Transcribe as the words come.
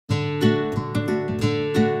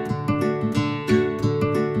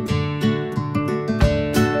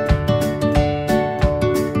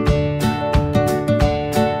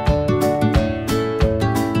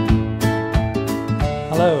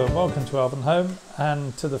Elvenhome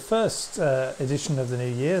and to the first edition of the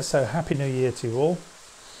new year, so Happy New Year to you all.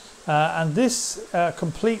 And this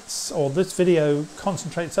this video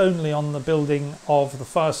concentrates only on the building of the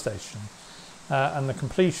fire station and the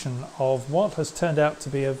completion of what has turned out to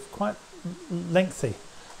be a quite lengthy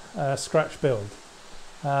scratch build,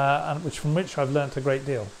 from which I've learnt a great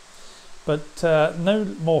deal. But no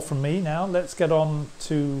more from me now. Let's get on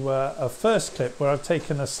to a first clip where I've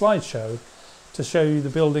taken a slideshow to show you the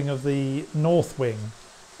building of the north wing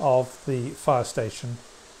of the fire station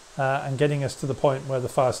and getting us to the point where the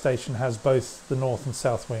fire station has both the north and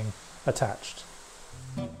south wing attached.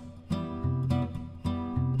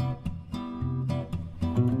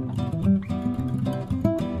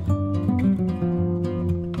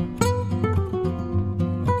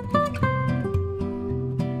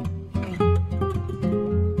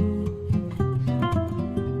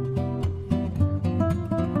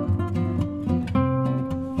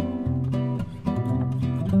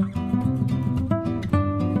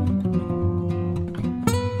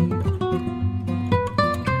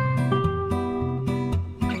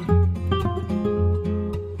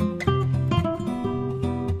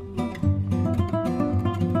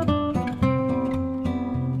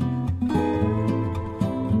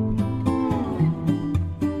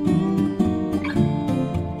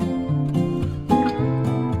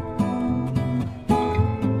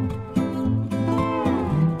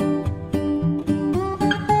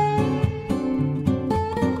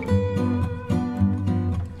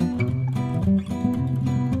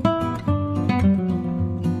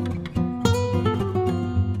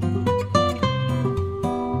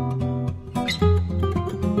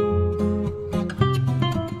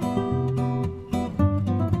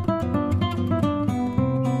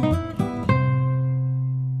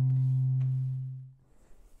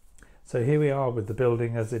 So here we are with the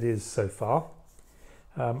building as it is so far.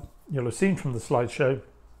 You'll have seen from the slideshow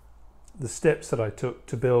the steps that I took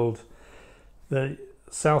to build the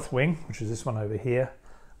south wing, which is this one over here,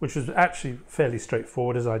 which was actually fairly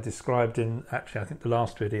straightforward as I described in I think the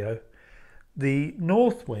last video. The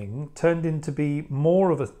north wing turned into be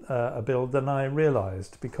more of a build than I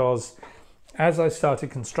realized, because as I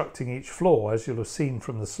started constructing each floor, as you'll have seen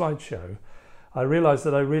from the slideshow, I realized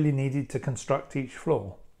that I really needed to construct each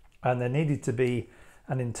floor. And there needed to be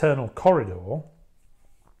an internal corridor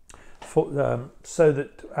so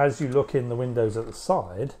that as you look in the windows at the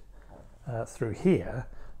side through here,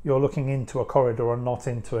 you're looking into a corridor and not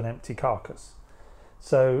into an empty carcass.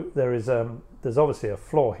 So there's obviously a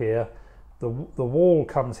floor here. The wall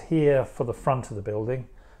comes here for the front of the building.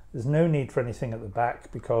 There's no need for anything at the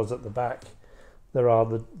back, because at the back there are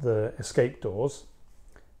the escape doors.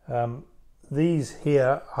 These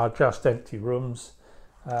here are just empty rooms.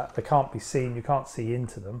 They can't be seen, you can't see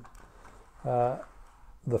into them.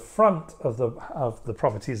 The front of the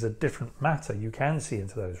property is a different matter. You can see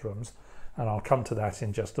into those rooms, and I'll come to that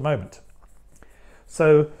in just a moment.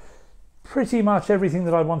 So pretty much everything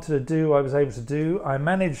that I wanted to do, I was able to do. I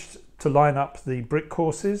managed to line up the brick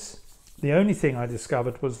courses. The only thing I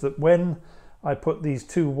discovered was that when I put these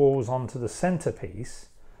two walls onto the centerpiece,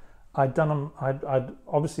 I'd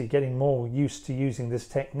obviously getting more used to using this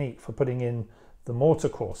technique for putting in the mortar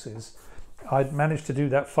courses. I'd managed to do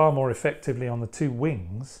that far more effectively on the two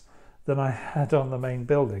wings than I had on the main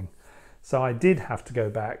building. So I did have to go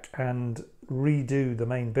back and redo the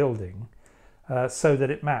main building so that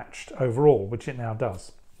it matched overall, which it now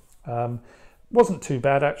does. Wasn't too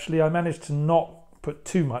bad actually. I managed to not put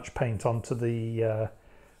too much paint onto the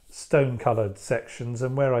stone coloured sections,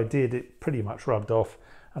 and where I did, it pretty much rubbed off,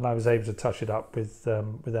 and I was able to touch it up with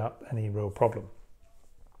without any real problem.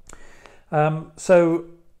 So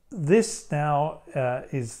this now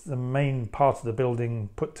is the main part of the building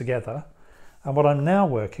put together, and what I'm now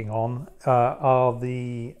working on are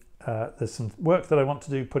there's some work that I want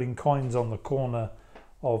to do, putting coins on the corner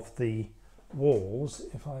of the walls.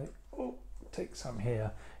 If I take some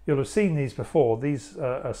here, you'll have seen these before. These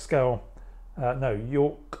are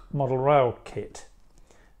York model rail kit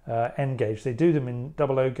N gauge. They do them in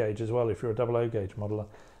 00 gauge as well if you're a 00 gauge modeler,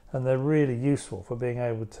 and they're really useful for being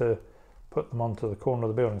able to put them onto the corner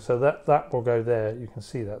of the building. So that will go there, you can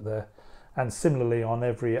see that there, and similarly on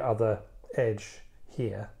every other edge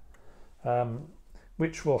here,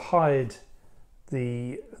 which will hide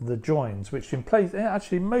the joins, which in place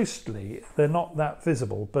actually mostly they're not that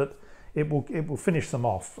visible, but it will finish them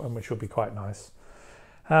off, and which will be quite nice.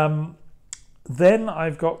 Then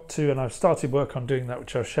I've got to, and I've started work on doing that,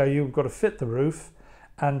 which I'll show you. We've got to fit the roof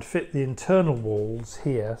and fit the internal walls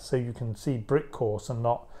here, so you can see brick course and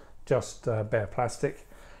not just bare plastic,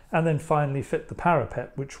 and then finally fit the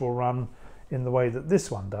parapet, which will run in the way that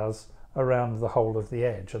this one does around the whole of the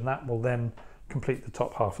edge, and that will then complete the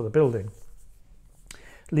top half of the building,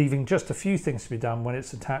 leaving just a few things to be done when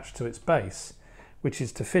it's attached to its base, which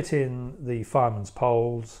is to fit in the fireman's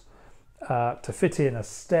poles, to fit in a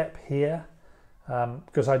step here,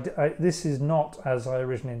 because this is not as I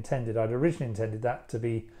originally intended. I'd originally intended that to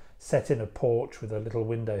be set in a porch with a little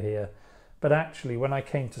window here, but actually when I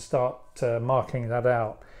came to start marking that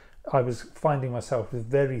out, I was finding myself with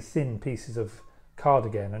very thin pieces of card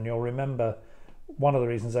again, and you'll remember one of the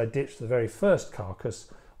reasons I ditched the very first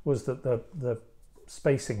carcass was that the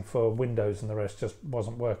spacing for windows and the rest just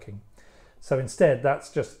wasn't working. So instead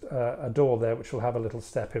that's just a door there which will have a little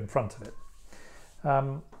step in front of it.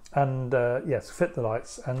 Yes, fit the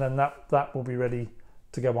lights, and then that will be ready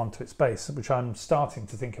to go onto its base, which I'm starting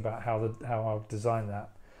to think about how I'll design that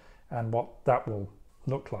and what that will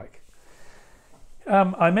look like.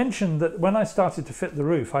 I mentioned that when I started to fit the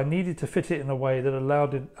roof, I needed to fit it in a way that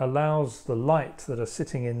allows the light that are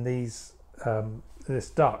sitting in these this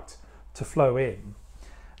duct to flow in.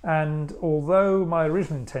 And although my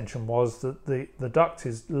original intention was that the duct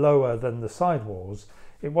is lower than the side walls,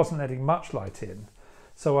 it wasn't letting much light in.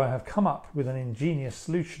 So I have come up with an ingenious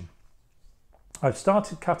solution. I've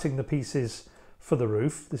started cutting the pieces for the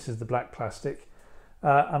roof. This is the black plastic.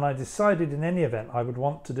 And I decided in any event I would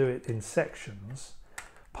want to do it in sections,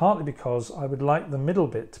 partly because I would like the middle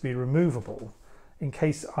bit to be removable in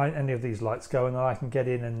case any of these lights go, and then I can get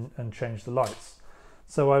in and change the lights.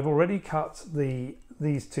 So I've already cut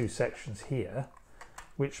these two sections here,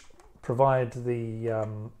 which provide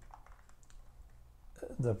the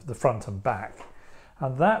front and back,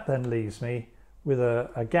 and that then leaves me with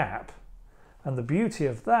a gap. And the beauty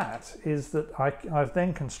of that is that I've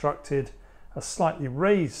then constructed a slightly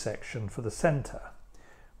raised section for the centre,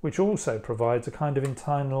 which also provides a kind of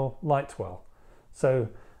internal light well. So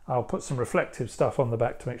I'll put some reflective stuff on the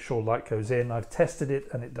back to make sure light goes in. I've tested it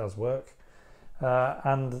and it does work.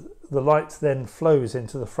 And the light then flows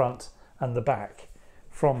into the front and the back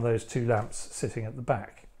from those two lamps sitting at the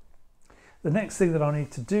back. The next thing that I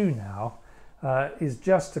need to do now is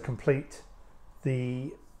just to complete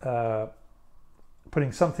the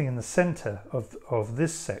putting something in the centre of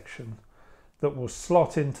this section that will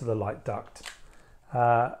slot into the light duct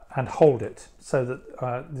and hold it so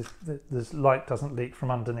that this light doesn't leak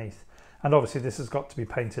from underneath. And obviously this has got to be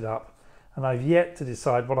painted up, and I've yet to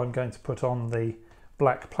decide what I'm going to put on the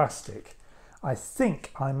black plastic. I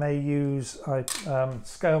think I may use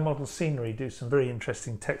Scale Model Scenery do some very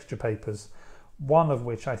interesting texture papers, one of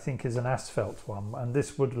which I think is an asphalt one, and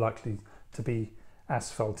this would likely to be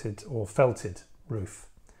asphalted or felted roof.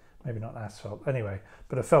 Maybe not asphalt, anyway,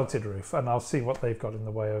 but a felted roof, and I'll see what they've got in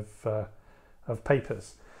the way of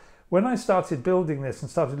papers. When I started building this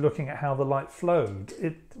and started looking at how the light flowed,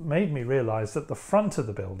 it made me realise that the front of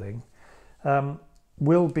the building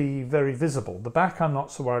will be very visible. The back I'm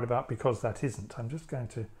not so worried about because that isn't. I'm just going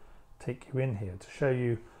to take you in here to show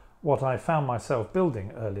you what I found myself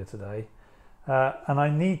building earlier today, and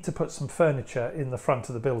I need to put some furniture in the front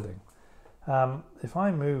of the building. If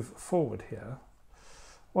I move forward here,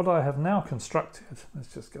 what I have now constructed,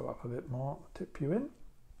 let's just go up a bit more, tip you in,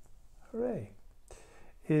 hooray,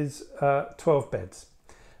 is 12 beds.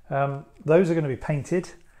 Those are going to be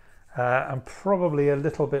painted and probably a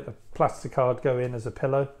little bit of plasticard go in as a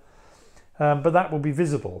pillow, but that will be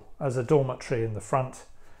visible as a dormitory in the front.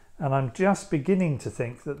 And I'm just beginning to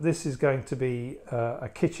think that this is going to be a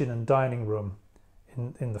kitchen and dining room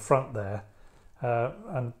in the front there,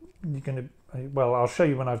 and you're going to, well, I'll show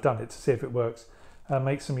you when I've done it to see if it works.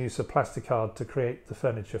 Make some use of plasticard to create the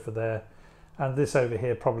furniture for there, and this over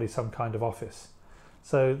here probably some kind of office.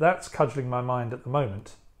 So that's cudgelling my mind at the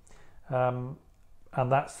moment, and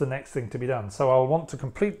that's the next thing to be done. So I'll want to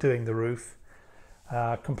complete doing the roof,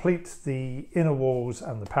 complete the inner walls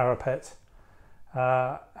and the parapet,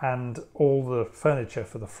 and all the furniture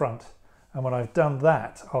for the front, and when I've done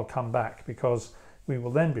that I'll come back, because we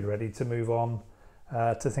will then be ready to move on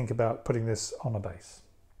to think about putting this on a base.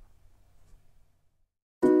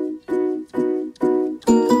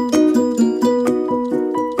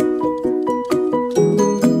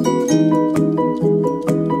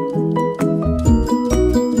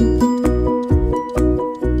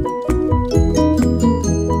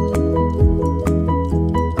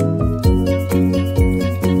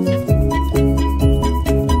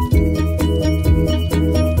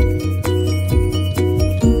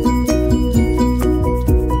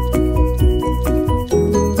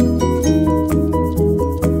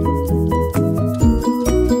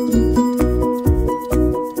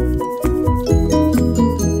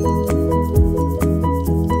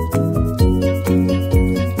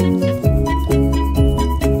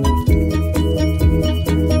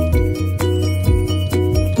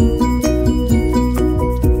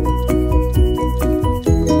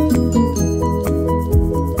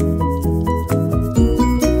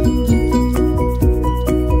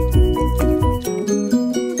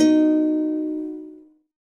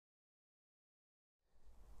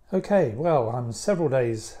 Okay, well, I'm several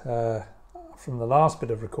days from the last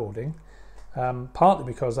bit of recording, partly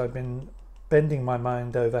because I've been bending my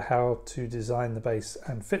mind over how to design the base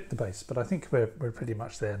and fit the base, but I think we're pretty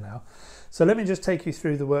much there now. So let me just take you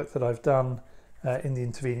through the work that I've done in the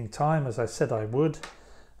intervening time, as I said I would.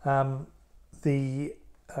 The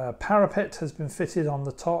parapet has been fitted on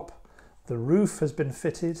the top, the roof has been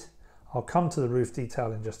fitted. I'll come to the roof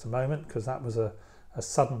detail in just a moment because that was a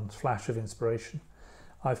sudden flash of inspiration.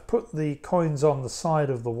 I've put the coins on the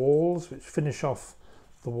side of the walls, which finish off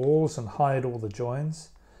the walls and hide all the joins,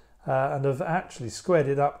 and have actually squared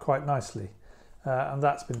it up quite nicely. And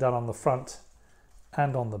that's been done on the front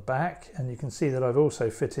and on the back. And you can see that I've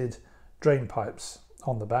also fitted drain pipes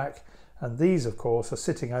on the back. And these, of course, are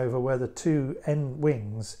sitting over where the two end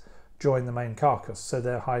wings join the main carcass. So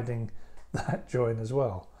they're hiding that join as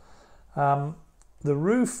well. The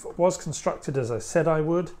roof was constructed as I said I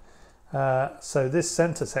would. So this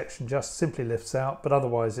centre section just simply lifts out, but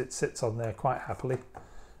otherwise it sits on there quite happily,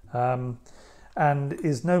 and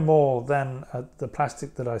is no more than the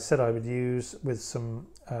plastic that I said I would use with some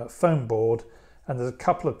foam board, and there's a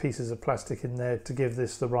couple of pieces of plastic in there to give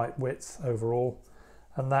this the right width overall,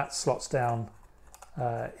 and that slots down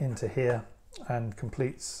into here and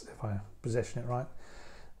completes, if I position it right.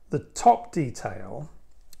 The top detail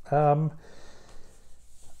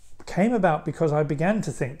came about because I began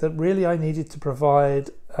to think that really I needed to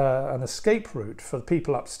provide an escape route for the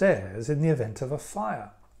people upstairs in the event of a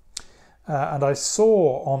fire. And I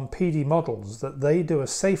saw on Peedie Models that they do a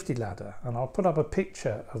safety ladder, and I'll put up a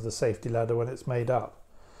picture of the safety ladder when it's made up.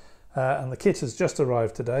 And the kit has just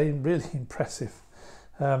arrived today, really impressive.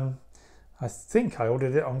 I think I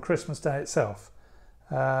ordered it on Christmas Day itself.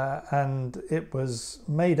 And it was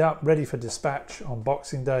made up, ready for dispatch on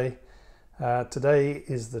Boxing Day. Today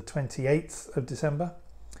is the 28th of December,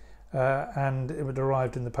 and it would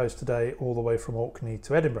arrived in the post today all the way from Orkney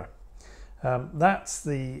to Edinburgh. That's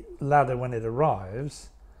the ladder when it arrives,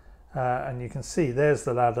 and you can see there's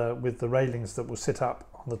the ladder with the railings that will sit up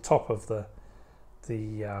on the top of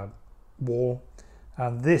the wall,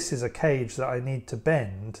 and this is a cage that I need to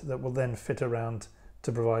bend that will then fit around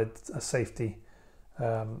to provide a safety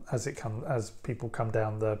as people come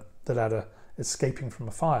down the ladder escaping from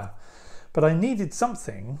a fire. But I needed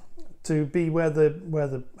something to be where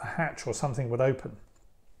the hatch or something would open.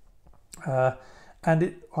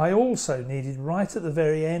 And I also needed right at the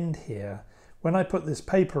very end here, when I put this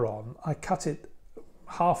paper on, I cut it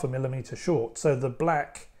 0.5 millimeter short, so the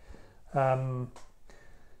black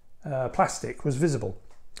plastic was visible.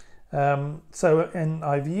 And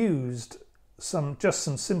I've used just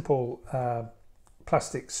some simple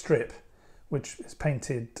plastic strip, which is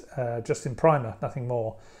painted just in primer, nothing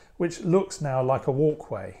more, which looks now like a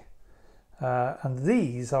walkway. And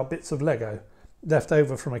these are bits of Lego left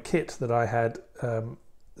over from a kit that I had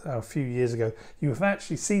a few years ago. You have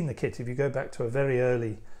actually seen the kit if you go back to a very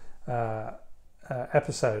early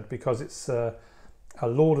episode, because it's a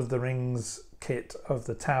Lord of the Rings kit of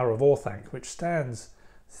the Tower of Orthanc, which stands,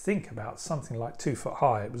 I think, about something like 2 foot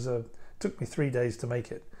high. It took me 3 days to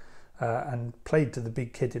make it, and played to the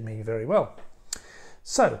big kid in me very well.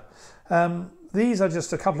 So these are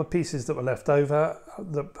just a couple of pieces that were left over,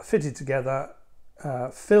 that fitted together,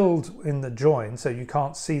 filled in the join so you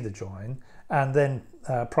can't see the join, and then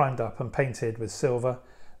primed up and painted with silver.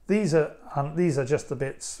 These are just the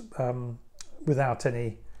bits without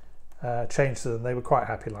any change to them. They were quite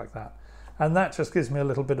happy like that. And that just gives me a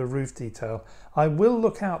little bit of roof detail. I will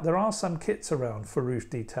look out, there are some kits around for roof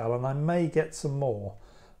detail, and I may get some more,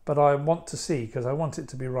 but I want to see, because I want it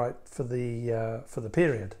to be right for the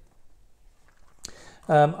period.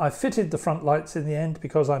 I fitted the front lights in the end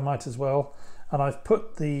because I might as well, and I've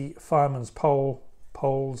put the fireman's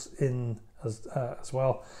poles in as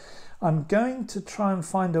well. I'm going to try and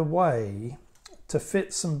find a way to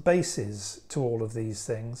fit some bases to all of these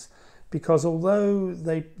things, because although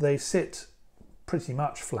they sit pretty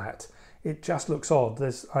much flat, it just looks odd.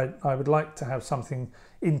 I would like to have something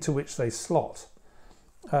into which they slot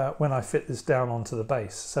when I fit this down onto the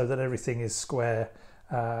base, so that everything is square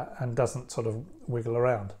and doesn't sort of wiggle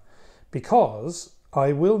around, because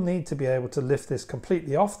I will need to be able to lift this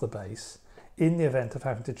completely off the base in the event of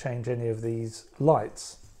having to change any of these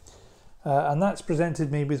lights. And that's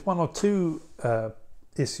presented me with 1 or 2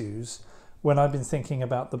 issues when I've been thinking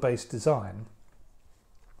about the base design.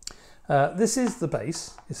 This is the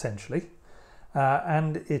base, essentially,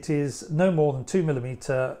 and it is no more than 2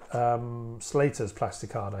 millimeter Slater's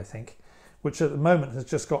plasticard, I think, which at the moment has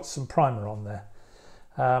just got some primer on there.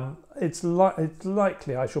 It's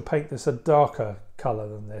likely I shall paint this a darker colour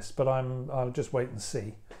than this, but I'll just wait and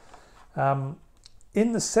see.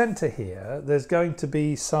 In the centre here, there's going to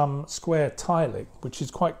be some square tiling, which is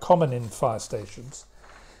quite common in fire stations,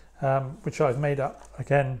 which I've made up,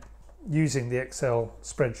 again, using the Excel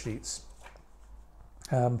spreadsheets,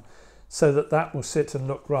 so that will sit and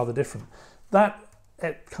look rather different. That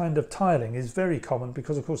kind of tiling is very common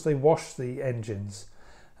because, of course, they wash the engines,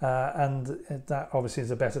 and that obviously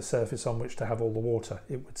is a better surface on which to have all the water,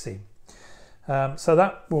 it would seem. So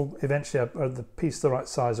that will eventually, the piece the right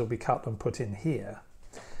size will be cut and put in here.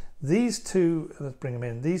 These two, let's bring them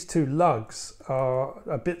in, these two lugs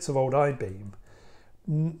are bits of old I-beam,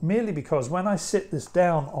 merely because when I sit this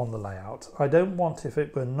down on the layout, I don't want, if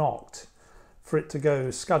it were knocked, for it to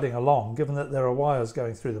go scudding along, given that there are wires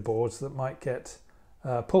going through the boards that might get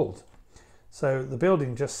pulled. So the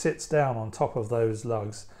building just sits down on top of those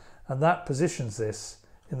lugs, and that positions this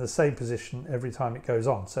in the same position every time it goes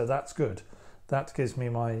on. So that's good. That gives me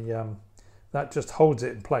my, that just holds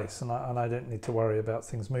it in place, and I don't need to worry about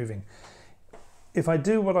things moving. If I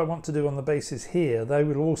do what I want to do on the bases here, they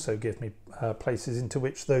will also give me places into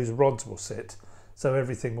which those rods will sit. So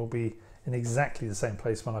everything will be in exactly the same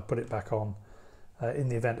place when I put it back on, in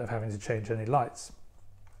the event of having to change any lights.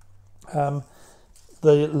 The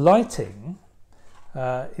lighting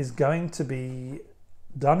is going to be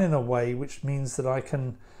done in a way which means that I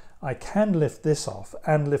can lift this off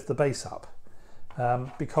and lift the base up,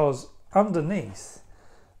 because underneath,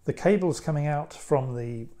 the cables coming out from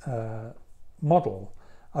the model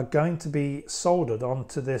are going to be soldered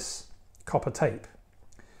onto this copper tape,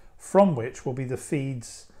 from which will be the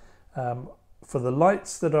feeds for the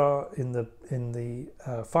lights that are in the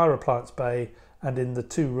fire appliance bay and in the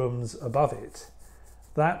two rooms above it.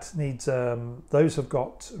 That needs, those have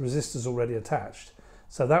got resistors already attached,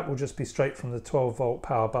 so that will just be straight from the 12-volt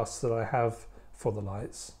power bus that I have for the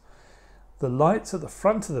lights. The lights at the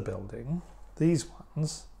front of the building, these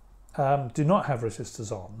ones, do not have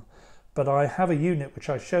resistors on, but I have a unit which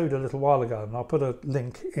I showed a little while ago, and I'll put a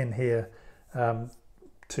link in here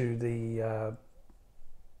to the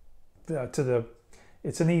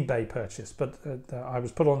it's an eBay purchase, but I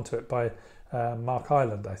was put onto it by Mark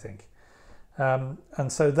Island, I think.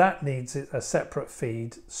 And so that needs a separate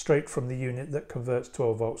feed straight from the unit that converts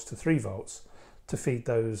 12 volts to 3 volts to feed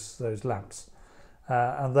those lamps.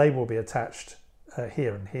 And they will be attached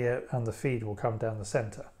here and here, and the feed will come down the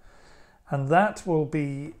center. And that will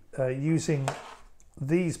be using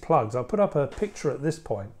these plugs. I'll put up a picture at this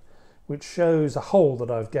point which shows a hole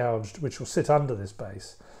that I've gouged which will sit under this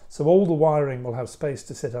base. So all the wiring will have space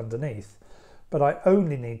to sit underneath, but I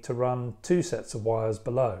only need to run 2 sets of wires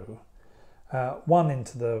below, one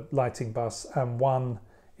into the lighting bus and one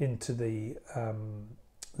into the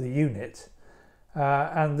unit.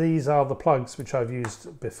 And these are the plugs which I've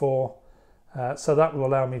used before, so that will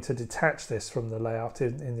allow me to detach this from the layout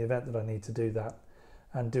in the event that I need to do that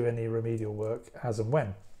and do any remedial work as and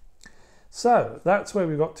when. So that's where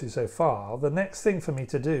we got to so far. The next thing for me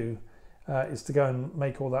to do is to go and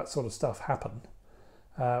make all that sort of stuff happen,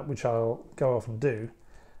 which I'll go off and do.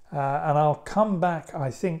 And I'll come back,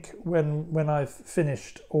 I think, when I've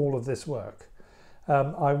finished all of this work.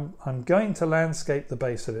 I'm going to landscape the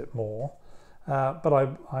base of it more, but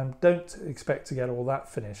I don't expect to get all that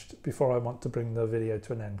finished before I want to bring the video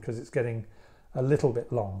to an end, because it's getting a little bit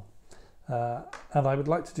long. And I would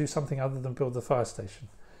like to do something other than build the fire station.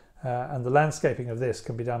 And the landscaping of this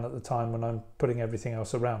can be done at the time when I'm putting everything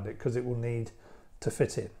else around it, because it will need to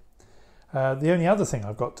fit in. The only other thing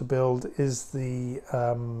I've got to build is the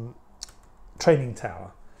training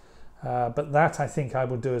tower, but that I think I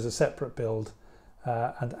will do as a separate build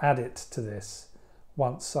and add it to this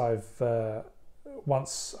once I'm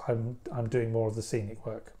doing more of the scenic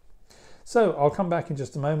work. So I'll come back in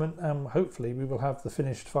just a moment, and hopefully we will have the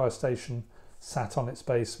finished fire station sat on its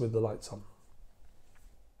base with the lights on.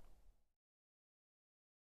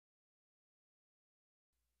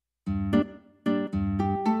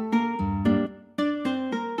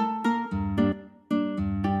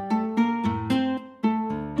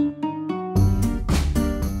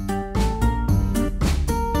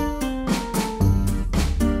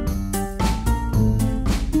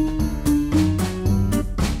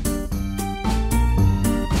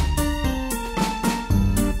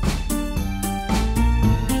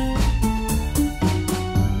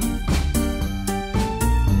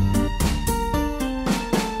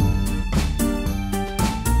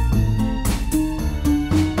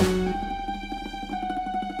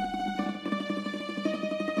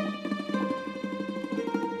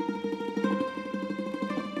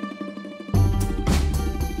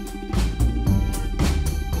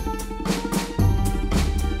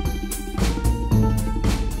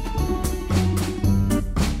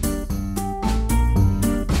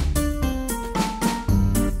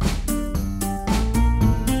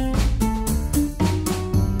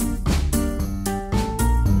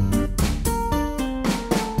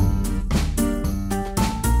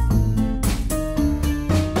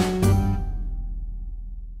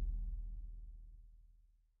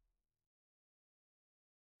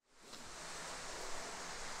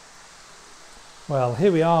 Well,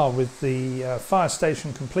 here we are with the fire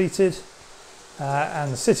station completed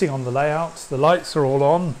and sitting on the layout. The lights are all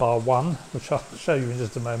on, bar one, which I'll show you in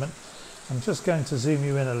just a moment. I'm just going to zoom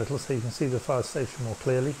you in a little so you can see the fire station more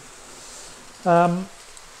clearly. The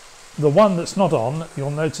one that's not on,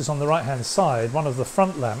 you'll notice on the right hand side, one of the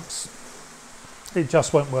front lamps, it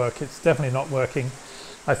just won't work. It's definitely not working.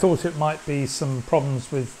 I thought it might be some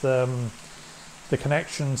problems with the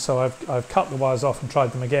connection, so I've cut the wires off and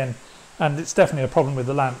tried them again. And it's definitely a problem with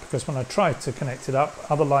the lamp, because when I try to connect it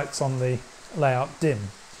up, other lights on the layout dim.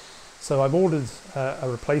 So I've ordered a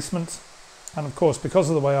replacement, and of course, because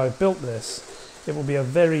of the way I've built this, it will be a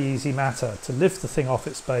very easy matter to lift the thing off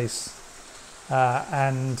its base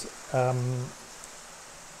and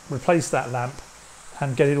replace that lamp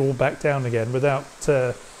and get it all back down again without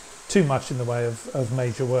too much in the way of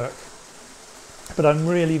major work. But I'm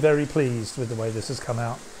really very pleased with the way this has come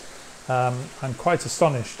out. I'm quite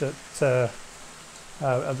astonished at the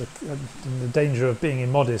danger of being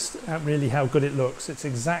immodest at really how good it looks. It's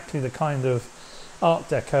exactly the kind of Art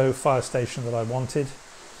Deco fire station that I wanted.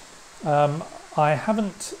 I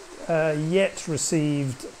haven't yet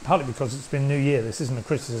received, partly because it's been New Year, this isn't a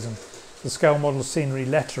criticism, the scale model scenery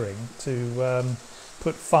lettering to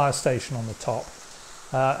put fire station on the top.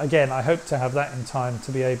 Again, I hope to have that in time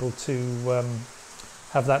to be able to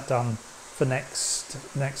have that done for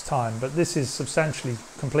next time, but this is substantially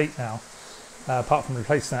complete now, apart from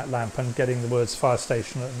replacing that lamp and getting the words fire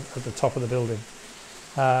station at the top of the building.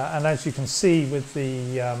 And as you can see with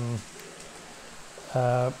the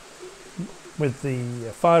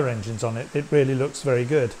fire engines on it, it really looks very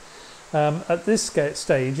good. At this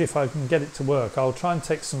stage, if I can get it to work, I'll try and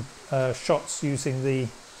take some shots using the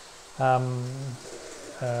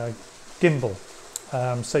gimbal,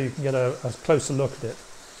 so you can get a closer look at it.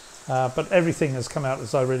 But everything has come out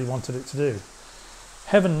as I really wanted it to do.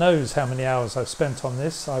 Heaven knows how many hours I've spent on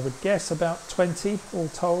this. I would guess about 20 all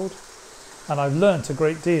told. And I've learnt a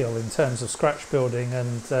great deal in terms of scratch building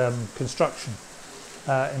and construction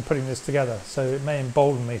in putting this together. So it may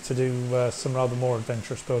embolden me to do some rather more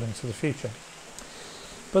adventurous buildings for the future.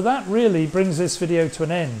 But that really brings this video to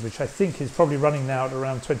an end, which I think is probably running now at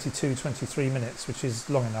around 22-23 minutes, which is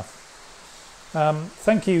long enough.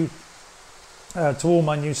 Thank you to all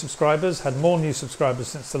my new subscribers. Had more new subscribers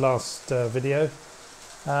since the last video.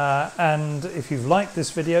 And if you've liked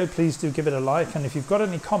this video, please do give it a like. And if you've got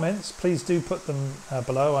any comments, please do put them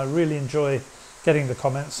below. I really enjoy getting the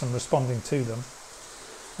comments and responding to them.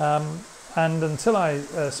 And until I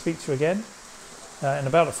speak to you again in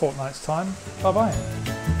about a fortnight's time,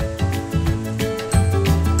 bye-bye.